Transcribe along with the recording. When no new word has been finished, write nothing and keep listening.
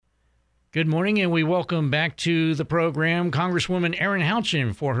Good morning, and we welcome back to the program Congresswoman Erin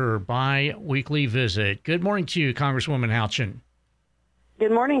Houchin for her bi-weekly visit. Good morning to you, Congresswoman Houchin.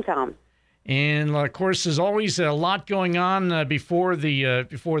 Good morning, Tom. And of course, there's always a lot going on before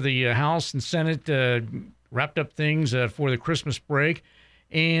the House and Senate wrapped up things for the Christmas break.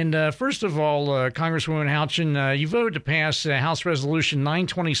 And first of all, Congresswoman Houchin, you voted to pass House Resolution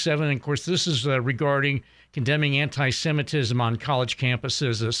 927. And of course, this is regarding condemning anti-Semitism on college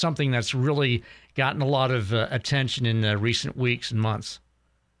campuses, something that's really gotten a lot of attention in recent weeks and months.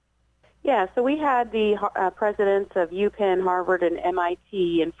 Yeah, so we had the presidents of UPenn, Harvard, and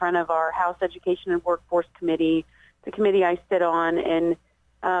MIT in front of our House Education and Workforce Committee, the committee I sit on, and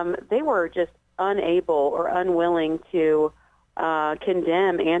they were just unable or unwilling to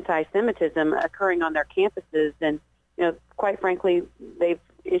condemn anti-Semitism occurring on their campuses. And, quite frankly, they've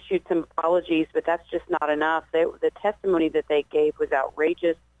issued some apologies, but that's just not enough. The testimony that they gave was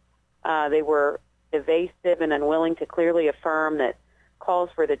outrageous. They were evasive and unwilling to clearly affirm that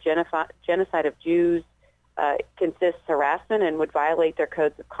calls for the genocide of Jews consists harassment and would violate their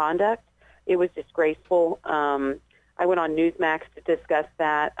codes of conduct. It was disgraceful. I went on Newsmax to discuss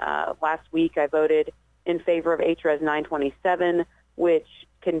that. Last week I voted in favor of HRES 927, which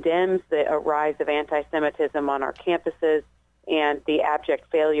condemns the rise of anti-Semitism on our campuses and the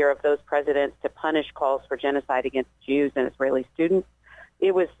abject failure of those presidents to punish calls for genocide against Jews and Israeli students.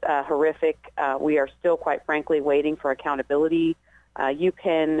 It was horrific. We are still, quite frankly, waiting for accountability. The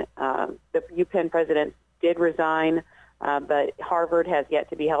UPenn president did resign, but Harvard has yet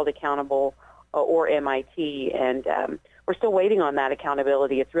to be held accountable, or MIT, and we're still waiting on that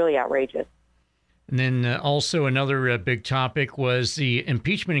accountability. It's really outrageous. And then also another big topic was the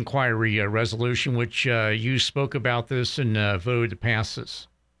impeachment inquiry resolution, which you spoke about this and voted to pass this.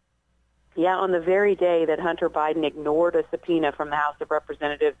 Yeah, on the very day that Hunter Biden ignored a subpoena from the House of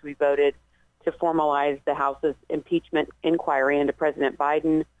Representatives, we voted to formalize the House's impeachment inquiry into President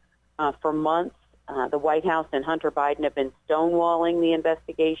Biden. For months, the White House and Hunter Biden have been stonewalling the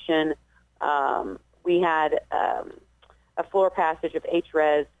investigation. We had a floor passage of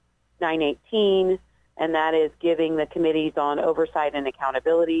HRES 918, and that is giving the committees on oversight and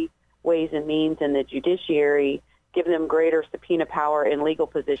accountability, ways and means, and the judiciary, giving them greater subpoena power and legal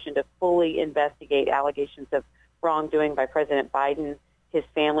position to fully investigate allegations of wrongdoing by President Biden, his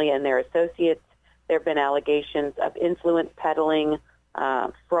family, and their associates. There have been allegations of influence peddling,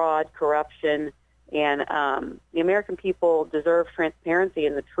 fraud, corruption, and the American people deserve transparency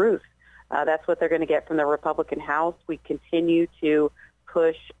and the truth. That's what they're going to get from the Republican House. We continue to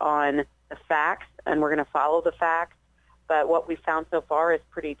push on the facts, and we're going to follow the facts. But what we found so far is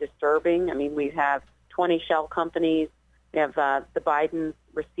pretty disturbing. I mean, we have 20 shell companies. We have the Bidens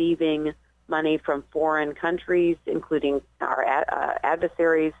receiving money from foreign countries, including our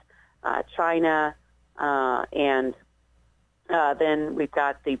adversaries, China, and then we've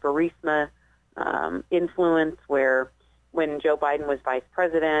got the Burisma influence, where when Joe Biden was vice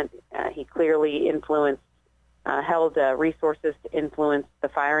president, he clearly held resources to influence the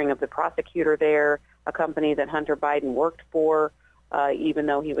firing of the prosecutor there, a company that Hunter Biden worked for, even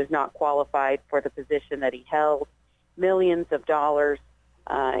though he was not qualified for the position that he held. Millions of dollars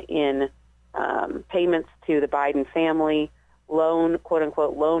in payments to the Biden family,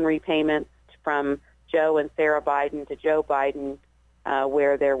 quote-unquote, loan repayments from Joe and Sarah Biden to Joe Biden,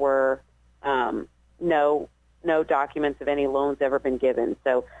 where there were no documents of any loans ever been given.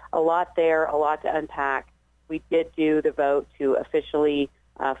 So a lot there, a lot to unpack. We did do the vote to officially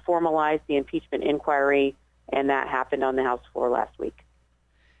formalize the impeachment inquiry, and that happened on the House floor last week.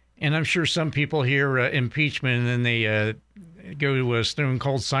 And I'm sure some people hear impeachment and then they go to a stone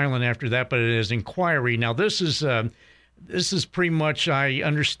cold silent after that, but it is inquiry. Now, this is pretty much, I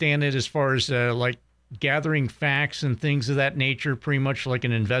understand it as far as like gathering facts and things of that nature, pretty much like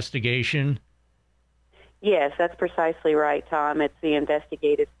an investigation. Yes, that's precisely right, Tom. It's the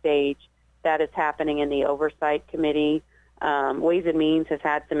investigative stage that is happening in the Oversight Committee. Ways and Means has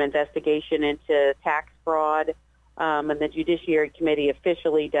had some investigation into tax fraud, and the Judiciary Committee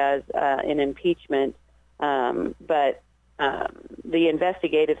officially does an impeachment. But the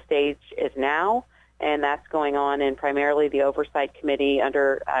investigative stage is now, and that's going on in primarily the Oversight Committee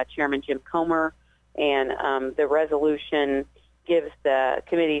under Chairman Jim Comer. And the resolution gives the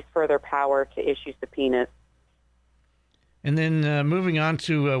committees further power to issue subpoenas. And then moving on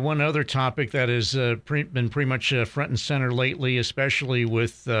to one other topic that has been pretty much front and center lately, especially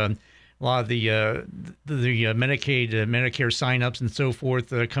with a lot of the Medicaid, Medicare signups and so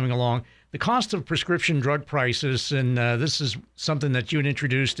forth coming along. The cost of prescription drug prices, and this is something that you had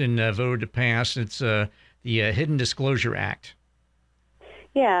introduced and voted to pass. It's the Hidden Disclosure Act.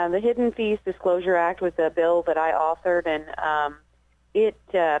 Yeah, the Hidden Fees Disclosure Act was a bill that I authored, and it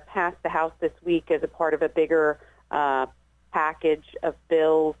passed the House this week as a part of a bigger package of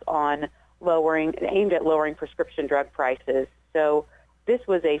bills on aimed at lowering prescription drug prices. So this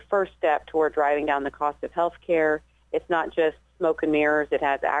was a first step toward driving down the cost of health care. It's not just smoke and mirrors. It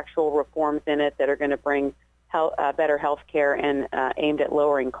has actual reforms in it that are going to bring better health care and aimed at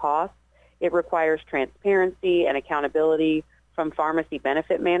lowering costs. It requires transparency and accountability from pharmacy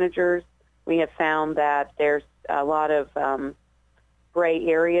benefit managers. We have found that there's a lot of gray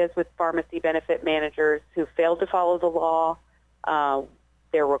areas with pharmacy benefit managers who failed to follow the law.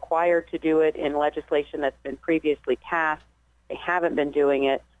 They're required to do it in legislation that's been previously passed. They haven't been doing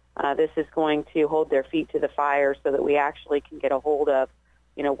it. This is going to hold their feet to the fire so that we actually can get a hold of,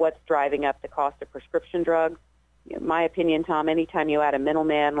 what's driving up the cost of prescription drugs. In my opinion, Tom, anytime you add a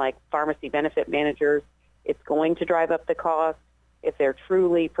middleman like pharmacy benefit managers, it's going to drive up the cost. If they're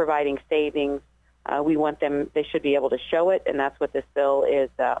truly providing savings, we want them, they should be able to show it, and that's what this bill is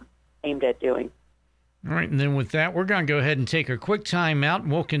aimed at doing. All right, and then with that, we're going to go ahead and take a quick time out,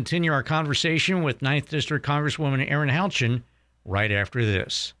 and we'll continue our conversation with 9th District Congresswoman Erin Houchin right after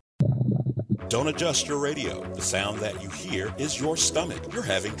this. Don't adjust your radio. The sound that you hear is your stomach. You're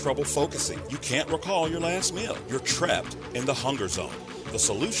having trouble focusing. You can't recall your last meal. You're trapped in the hunger zone. The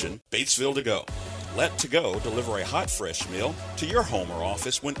solution, Batesville To Go. Let To Go deliver a hot, fresh meal to your home or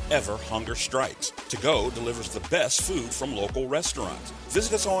office whenever hunger strikes. To Go delivers the best food from local restaurants.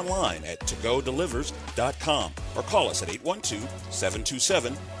 Visit us online at togodelivers.com or call us at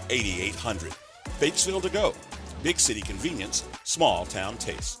 812-727-8800. Batesville To Go. Big city convenience, small town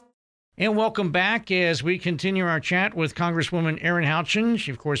taste. And welcome back as we continue our chat with Congresswoman Erin Houchin. She,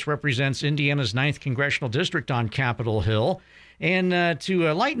 of course, represents Indiana's 9th Congressional District on Capitol Hill. And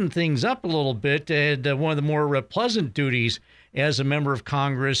to lighten things up a little bit, one of the more pleasant duties as a member of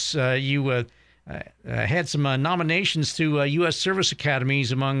Congress, you had some nominations to U.S. service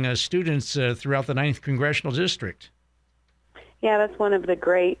academies among students throughout the 9th Congressional District. Yeah, that's one of the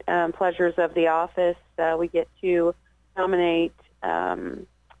great pleasures of the office. We get to nominate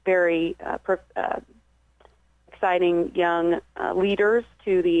very exciting young leaders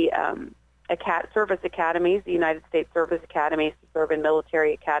to the service academies, the United States Service Academies, to serve in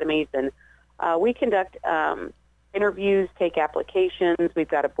military academies. And we conduct interviews, take applications. We've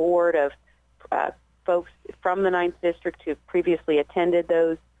got a board of folks from the 9th District who previously attended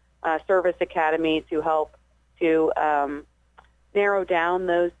those service academies who help to narrow down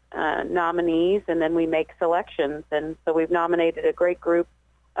those nominees, and then we make selections. And so we've nominated a great group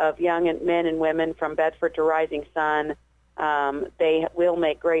of young men and women from Bedford to Rising Sun. They will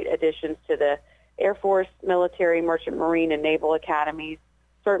make great additions to the Air Force, military, merchant marine, and naval academies.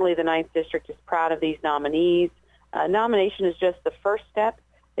 Certainly the 9th District is proud of these nominees. Nomination is just the first step.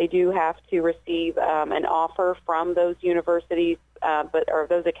 They do have to receive an offer from those universities or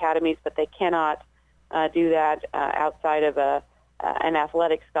those academies, but they cannot do that outside of an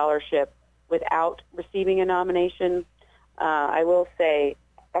athletic scholarship without receiving a nomination. I will say,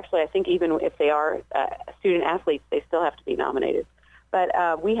 actually, I think even if they are student athletes, they still have to be nominated.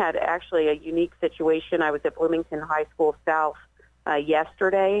 But we had actually a unique situation. I was at Bloomington High School South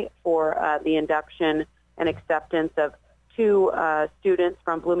yesterday for the induction and acceptance of two students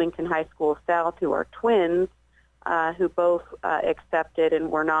from Bloomington High School South who are twins who both accepted and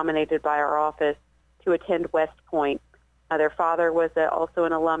were nominated by our office to attend West Point. Their father was also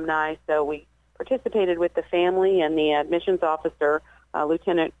an alumni, so we participated with the family, and the admissions officer,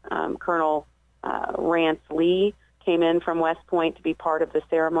 Lieutenant Colonel Rance Lee, came in from West Point to be part of the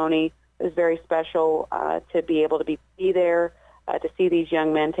ceremony. It was very special to be able to be there, to see these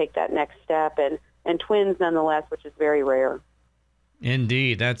young men take that next step, and twins nonetheless, which is very rare.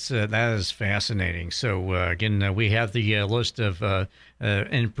 Indeed, that is fascinating. So again, we have the list of,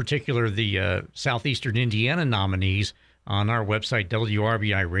 in particular, the Southeastern Indiana nominees on our website,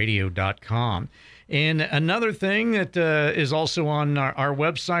 WRBIRadio.com. And another thing that is also on our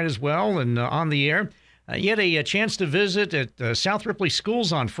website as well and on the air, you had a chance to visit at South Ripley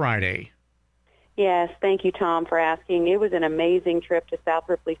Schools on Friday. Yes, thank you, Tom, for asking. It was an amazing trip to South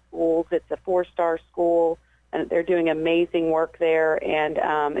Ripley Schools. It's a 4-star school, and they're doing amazing work there. And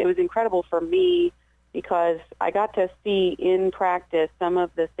it was incredible for me because I got to see in practice some of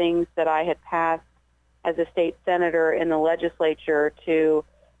the things that I had passed as a state senator in the legislature to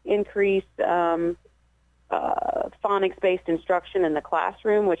increase phonics-based instruction in the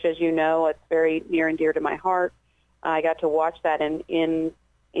classroom, which, as you know, it's very near and dear to my heart. I got to watch that in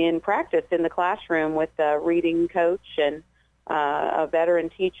practice in the classroom with a reading coach and a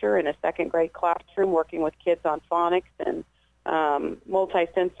veteran teacher in a second-grade classroom working with kids on phonics. And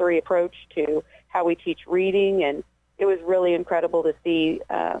multisensory approach to how we teach reading, and it was really incredible to see.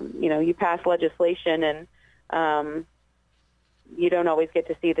 You pass legislation, and you don't always get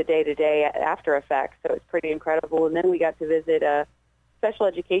to see the day-to-day after effects, so it's pretty incredible. And then we got to visit a special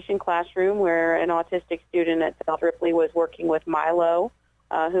education classroom where an autistic student at South Ripley was working with Milo,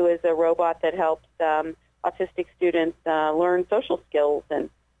 who is a robot that helps autistic students learn social skills. And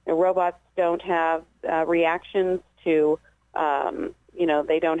the robots don't have reactions to,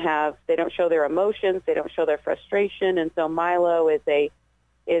 they don't show their emotions, they don't show their frustration, and so Milo is a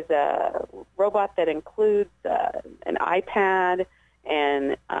robot that includes an iPad,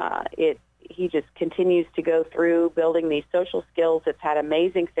 and he just continues to go through building these social skills. It's had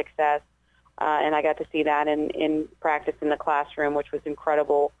amazing success, and I got to see that in practice in the classroom, which was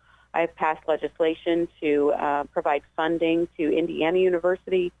incredible. I've passed legislation to provide funding to Indiana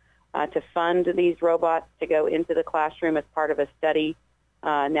University to fund these robots to go into the classroom as part of a study.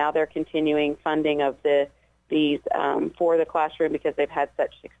 Now they're continuing funding of these for the classroom because they've had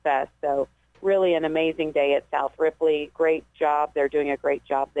such success. So really an amazing day at South Ripley. Great job. They're doing a great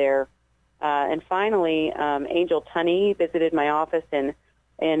job there. And finally, Angel Tunney visited my office in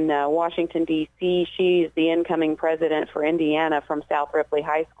Washington, D.C. She's the incoming president for Indiana from South Ripley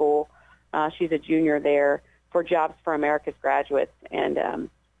High School. She's a junior there for Jobs for America's Graduates. And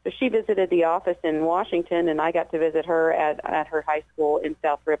so she visited the office in Washington, and I got to visit her at her high school in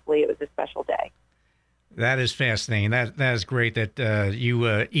South Ripley. It was a special day. That is fascinating. That is great that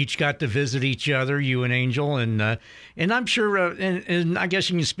you each got to visit each other, you and Angel, and I'm sure, and I guess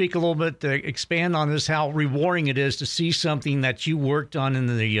you can speak a little bit, expand on this, how rewarding it is to see something that you worked on in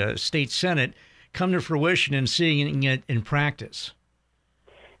the state Senate come to fruition and seeing it in practice.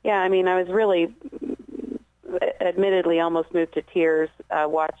 Yeah, I mean, I was really, admittedly, almost moved to tears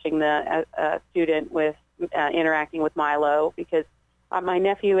watching the student with interacting with Milo, because my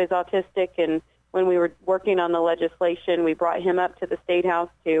nephew is autistic, and when we were working on the legislation, we brought him up to the State House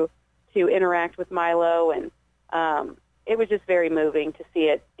to interact with Milo, and it was just very moving to see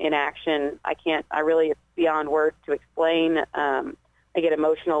it in action. It's beyond words to explain. I get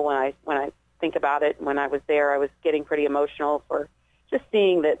emotional when I think about it. When I was there, I was getting pretty emotional for just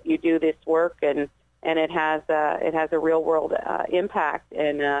seeing that you do this work, and it has a real world impact,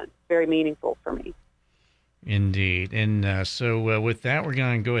 and it's very meaningful for me. Indeed. And so with that, we're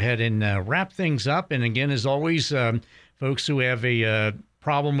going to go ahead and wrap things up. And again, as always, folks who have a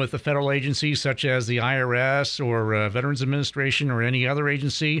problem with the federal agencies such as the IRS or Veterans Administration or any other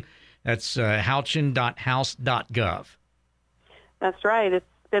agency, that's houchin.house.gov. That's right. It's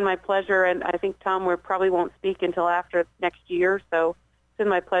been my pleasure. And I think, Tom, we probably won't speak until after next year. So it's been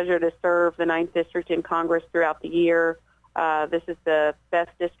my pleasure to serve the 9th District in Congress throughout the year. This is the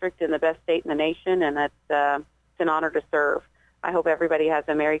best district and the best state in the nation, and it's an honor to serve. I hope everybody has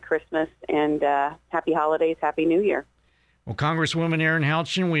a Merry Christmas and Happy Holidays, Happy New Year. Well, Congresswoman Erin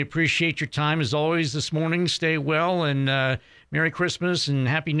Houchin, we appreciate your time as always this morning. Stay well, and Merry Christmas and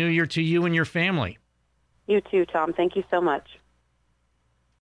Happy New Year to you and your family. You too, Tom. Thank you so much.